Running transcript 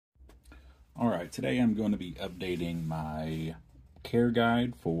Alright, today I'm going to be updating my care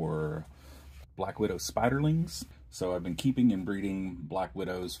guide for Black Widow spiderlings. So I've been keeping and breeding Black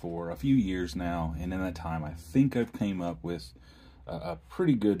Widows for a few years now, and in that time I think I've came up with a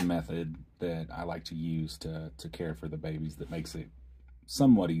pretty good method that I like to use to care for the babies that makes it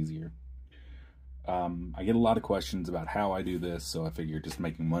somewhat easier. I get a lot of questions about how I do this, so I figured just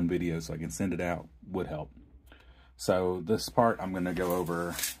making one video so I can send it out would help. So this part, I'm going to go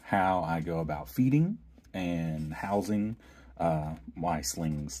over how I go about feeding and housing my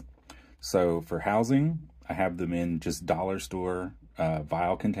slings. So for housing, I have them in just dollar store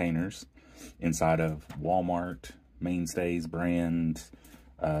vial containers inside of Walmart, Mainstays brand,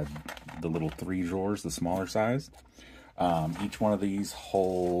 the little 3 drawers, the smaller size. Each one of these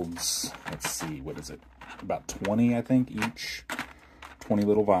holds, let's see, what is it? About 20, I think, each. 20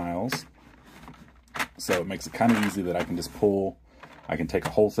 little vials. So it makes it kind of easy that I can just pull, I can take a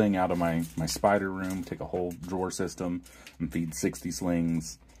whole thing out of my spider room, take a whole drawer system, and feed 60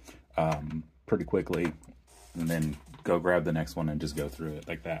 slings pretty quickly, and then go grab the next one and just go through it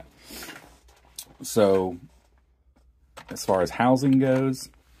like that. So as far as housing goes,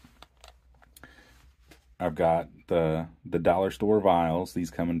 I've got the dollar store vials. These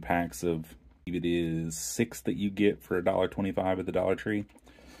come in packs of, it is 6 that you get for $1.25 at the Dollar Tree.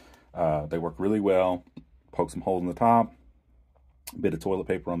 They work really well. Poke some holes in the top, a bit of toilet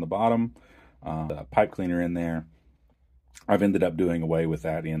paper on the bottom, a pipe cleaner in there. I've ended up doing away with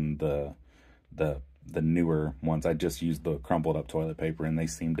that in the newer ones. I just used the crumpled up toilet paper, and they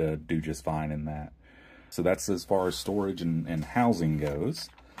seem to do just fine in that. So that's as far as storage and housing goes.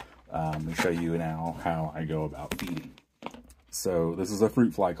 Let me show you now how I go about feeding. So this is a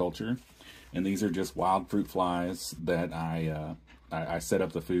fruit fly culture, and these are just wild fruit flies that I set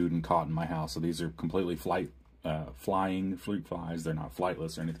up the food and caught in my house. So these are completely flying fruit flies. They're not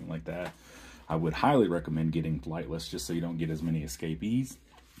flightless or anything like that. I would highly recommend getting flightless just so you don't get as many escapees.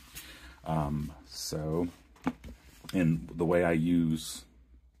 And the way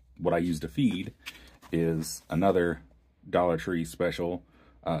what I use to feed is another Dollar Tree special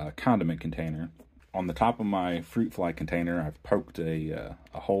condiment container. On the top of my fruit fly container, I've poked a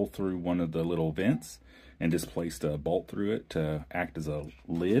hole through one of the little vents and just placed a bolt through it to act as a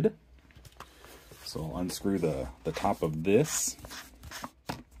lid. So I'll unscrew the top of this,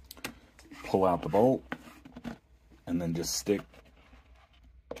 pull out the bolt, and then just stick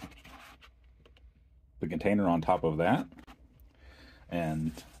the container on top of that.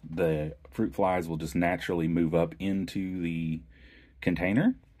 And the fruit flies will just naturally move up into the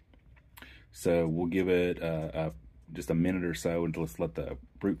container. So we'll give it just a minute or so and just let the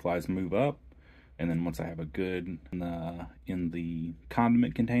fruit flies move up. And then once I have a good in the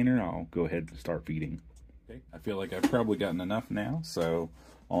condiment container, I'll go ahead and start feeding. Okay, I feel like I've probably gotten enough now. So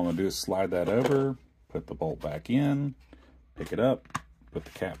all I'm gonna do is slide that over, put the bolt back in, pick it up, put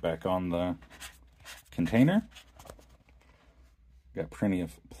the cap back on the container. Got plenty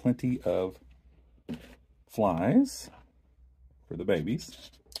of flies for the babies.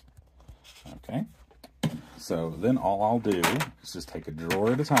 Okay, so then all I'll do is just take a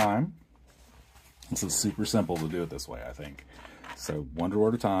drawer at a time. This is super simple to do it this way, I think. So one drawer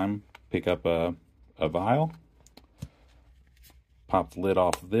at a time, pick up a vial, pop the lid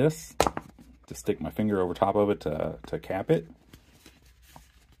off of this, just stick my finger over top of it to cap it.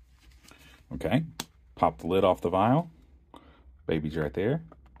 Okay, pop the lid off the vial, baby's right there,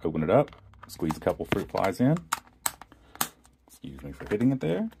 open it up, squeeze a couple fruit flies in, excuse me for hitting it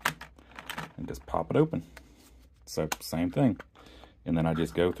there, and just pop it open. So same thing. And then I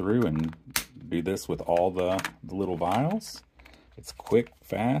just go through and do this with all the little vials. It's quick,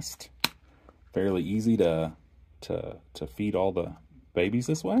 fast, fairly easy to feed all the babies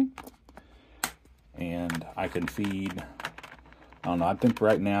this way. And I can feed, I don't know, I think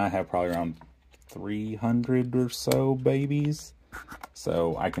right now I have probably around 300 or so babies.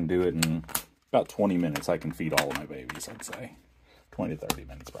 So I can do it in about 20 minutes. I can feed all of my babies, I'd say. 20 to 30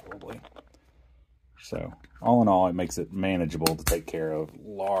 minutes probably. So, all in all, it makes it manageable to take care of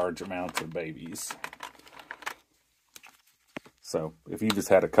large amounts of babies. So, if you just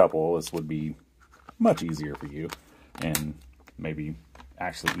had a couple, this would be much easier for you. And maybe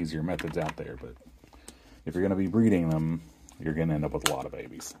actually easier methods out there. But if you're going to be breeding them, you're going to end up with a lot of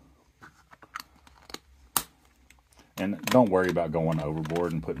babies. And don't worry about going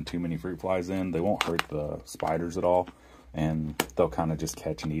overboard and putting too many fruit flies in. They won't hurt the spiders at all. And they'll kind of just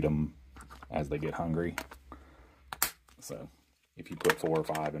catch and eat them as they get hungry. So if you put 4 or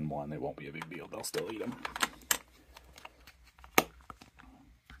 5 in one, it won't be a big deal. They'll still eat them.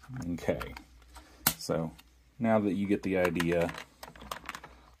 Okay, so now that you get the idea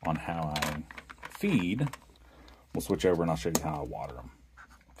on how I feed, we'll switch over and I'll show you how I water them.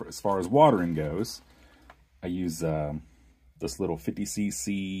 As far as watering goes, I use this little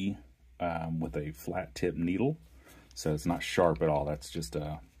 50cc with a flat tip needle, so it's not sharp at all. That's just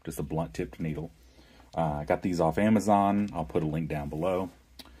a blunt tipped needle. I got these off Amazon. I'll put a link down below.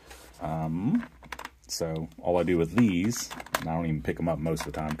 So all I do with these, and I don't even pick them up most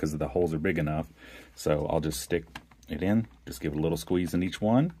of the time because the holes are big enough, so I'll just stick it in, just give it a little squeeze in each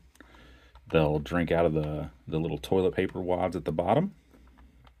one. They'll drink out of the little toilet paper wads at the bottom.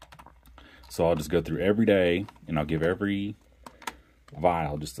 So I'll just go through every day and I'll give every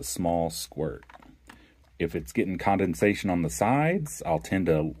vial just a small squirt. If it's getting condensation on the sides, I'll tend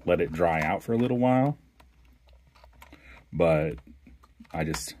to let it dry out for a little while. But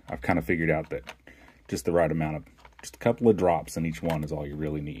I've kind of figured out that just the right amount of, just a couple of drops in each one is all you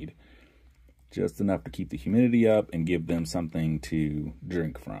really need. Just enough to keep the humidity up and give them something to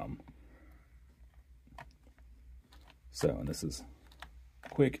drink from. So, and this is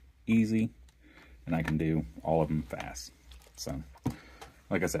quick, easy, and I can do all of them fast. So,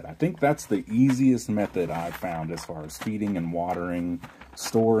 like I said, I think that's the easiest method I've found as far as feeding and watering,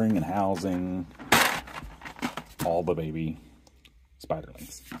 storing and housing all the baby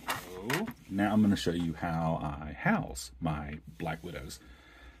spiderlings. So now I'm going to show you how I house my black widows.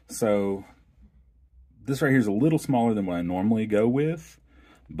 So this right here is a little smaller than what I normally go with,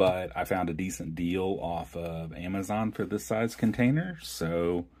 but I found a decent deal off of Amazon for this size container.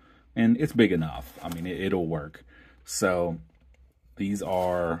 So, and it's big enough. I mean, it'll work. So these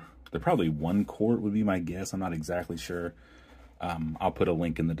are, they're probably 1 quart would be my guess. I'm not exactly sure. I'll put a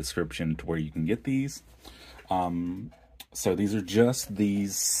link in the description to where you can get these. So these are just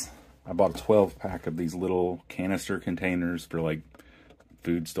these, I bought a 12 pack of these little canister containers for like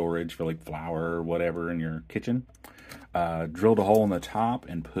food storage, for like flour or whatever in your kitchen. Drilled a hole in the top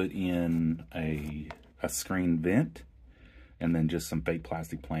and put in a screen vent, and then just some fake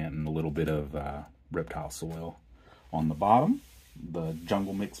plastic plant and a little bit of reptile soil on the bottom. The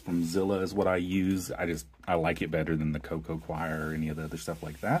jungle mix from Zilla is what I use. I like it better than the Cocoa Choir or any of the other stuff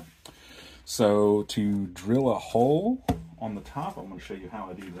like that. So to drill a hole on the top, I'm going to show you how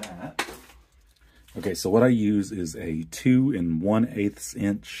I do that. Okay, so what I use is a 2 1/8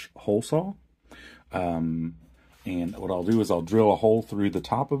 inch hole saw. And what I'll do is I'll drill a hole through the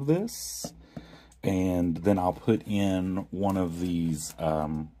top of this, and then I'll put in one of these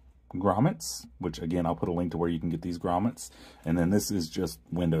grommets, which again, I'll put a link to where you can get these grommets. And then this is just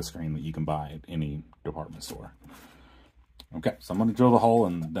window screen that you can buy at any department store. Okay, so I'm going to drill the hole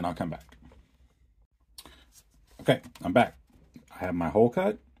and then I'll come back. Okay, I'm back. I have my hole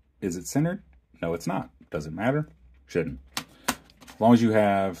cut. Is it centered? No, it's not. Doesn't matter. Shouldn't. As long as you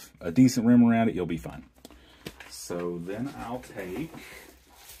have a decent rim around it, you'll be fine. So then I'll take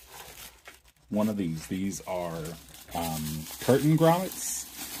one of these. These are curtain grommets.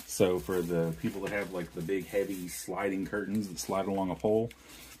 So for the people that have like the big heavy sliding curtains that slide along a pole,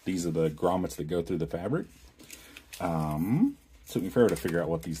 these are the grommets that go through the fabric. Took me forever to figure out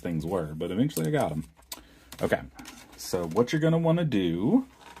what these things were, but eventually I got them. Okay, so what you're going to want to do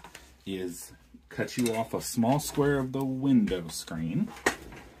is cut you off a small square of the window screen.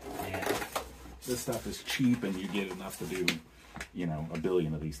 And this stuff is cheap and you get enough to do, you know, a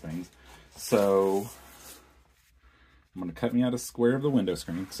billion of these things. So I'm going to cut me out a square of the window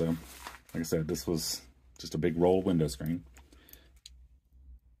screen. So like I said, this was just a big roll of window screen.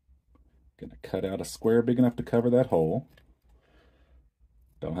 Going to cut out a square big enough to cover that hole.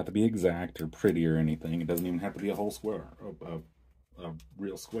 Don't have to be exact or pretty or anything. It doesn't even have to be a whole square, a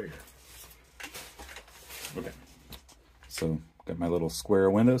real square. Okay, so got my little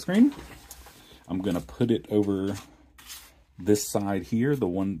square window screen. I'm gonna put it over this side here,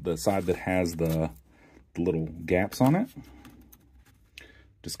 the side that has the little gaps on it.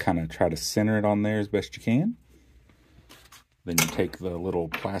 Just kind of try to center it on there as best you can. Then you take the little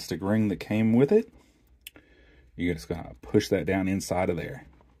plastic ring that came with it. You're just gonna push that down inside of there.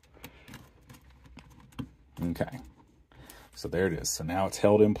 Okay, so there it is. So now it's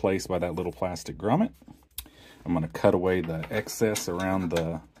held in place by that little plastic grommet. I'm going to cut away the excess around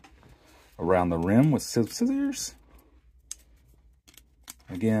the rim with scissors.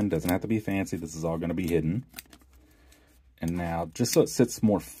 Again, doesn't have to be fancy. This is all going to be hidden. And now, just so it sits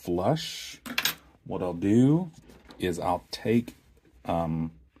more flush, what I'll do is I'll take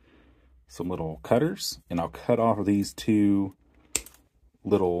some little cutters and I'll cut off these 2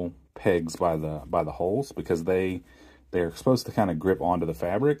 little pegs by the holes, because they're supposed to kind of grip onto the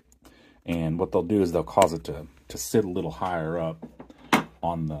fabric, and what they'll do is they'll cause it to sit a little higher up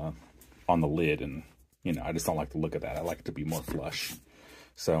on the lid, and you know, I just don't like the look of that. I like it to be more flush.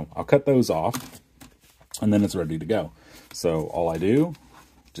 So I'll cut those off, and then it's ready to go. So all I do,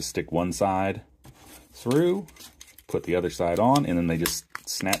 just stick one side through, put the other side on, and then they just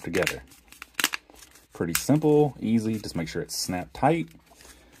snap together. Pretty simple, easy, just make sure it's snapped tight,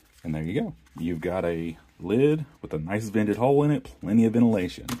 and there you go. You've got a lid with a nice vented hole in it, plenty of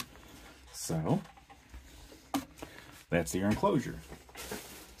ventilation. So that's your enclosure.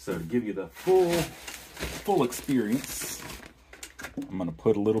 So to give you the full experience, I'm gonna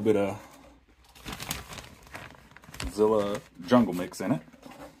put a little bit of Zilla jungle mix in it.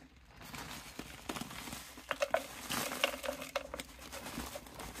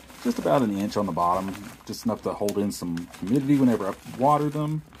 Just about an inch on the bottom, just enough to hold in some humidity whenever I water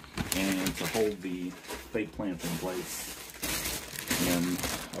them, and to hold the fake plants in place. And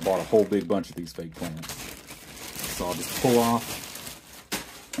I bought a whole big bunch of these fake plants. So I'll just pull off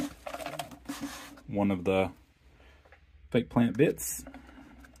one of the fake plant bits,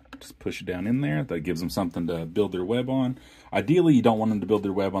 just push it down in there. That gives them something to build their web on. Ideally, you don't want them to build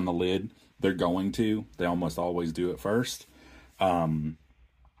their web on the lid. They're going to. They almost always do it first.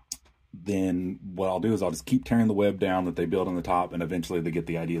 Then what I'll do is I'll just keep tearing the web down that they build on the top, and eventually they get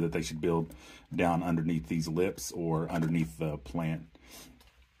the idea that they should build down underneath these lips or underneath the plant.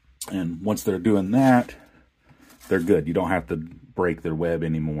 And once they're doing that, they're good. You don't have to break their web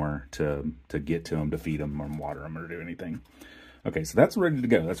anymore to get to them, to feed them or water them or do anything. Okay, so that's ready to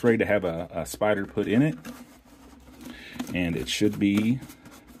go. That's ready to have a spider put in it, and it should be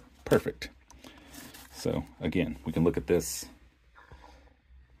perfect. So again, we can look at this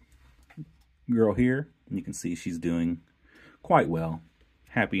girl here, and you can see she's doing quite well,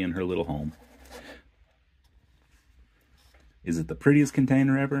 happy in her little home. Is it the prettiest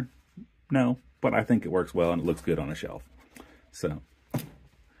container ever? No, but I think it works well and it looks good on a shelf. So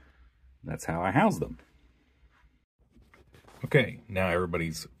that's how I house them. Okay, now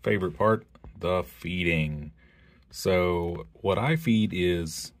everybody's favorite part, the feeding. So what I feed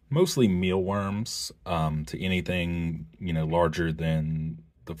is mostly mealworms to anything, you know, larger than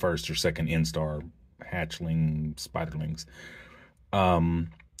the first or second instar hatchling spiderlings.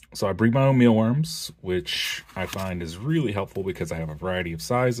 So I breed my own mealworms, which I find is really helpful because I have a variety of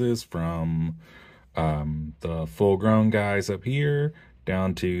sizes, from the full-grown guys up here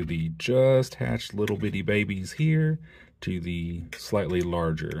down to the just hatched little bitty babies here to the slightly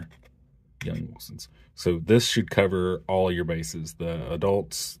larger young Wilsons. So this should cover all your bases. The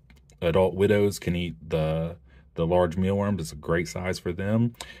adult widows can eat the large mealworms. It's a great size for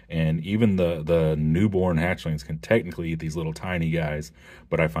them. And even the newborn hatchlings can technically eat these little tiny guys,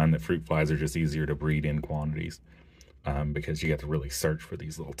 but I find that fruit flies are just easier to breed in quantities because you have to really search for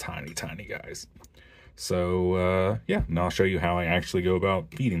these little tiny guys. So yeah, now I'll show you how I actually go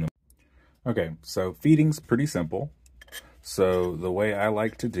about feeding them. Okay, so feeding's pretty simple. So the way I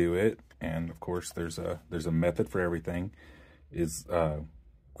like to do it, and of course there's a method for everything, is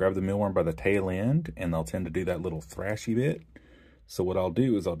grab the mealworm by the tail end, and they'll tend to do that little thrashy bit. So what I'll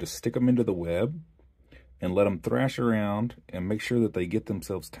do is I'll just stick them into the web and let them thrash around and make sure that they get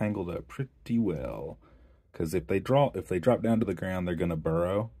themselves tangled up pretty well. Because if they drop down to the ground, they're going to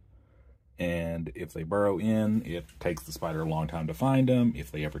burrow. And if they burrow in, it takes the spider a long time to find them,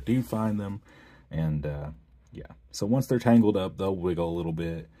 if they ever do find them. And yeah, so once they're tangled up, they'll wiggle a little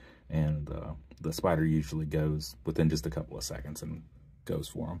bit, and the spider usually goes within just a couple of seconds and goes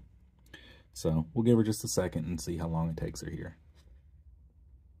for them. So we'll give her just a second and see how long it takes her here.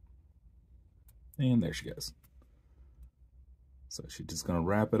 And there she goes. So she's just going to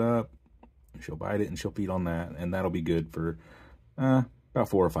wrap it up. She'll bite it and she'll feed on that, and that'll be good for about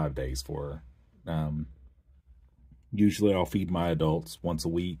 4 or 5 days for her. Usually I'll feed my adults once a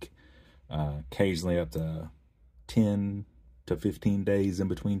week, occasionally up to 10 to 15 days in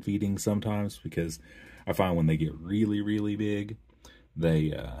between feedings sometimes, because I find when they get really big,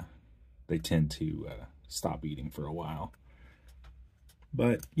 they tend to stop eating for a while.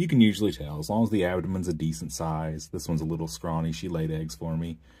 But you can usually tell, as long as the abdomen's a decent size. This one's a little scrawny. She laid eggs for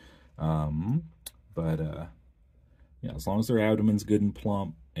me. Yeah, as long as their abdomen's good and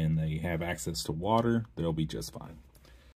plump and they have access to water, they'll be just fine.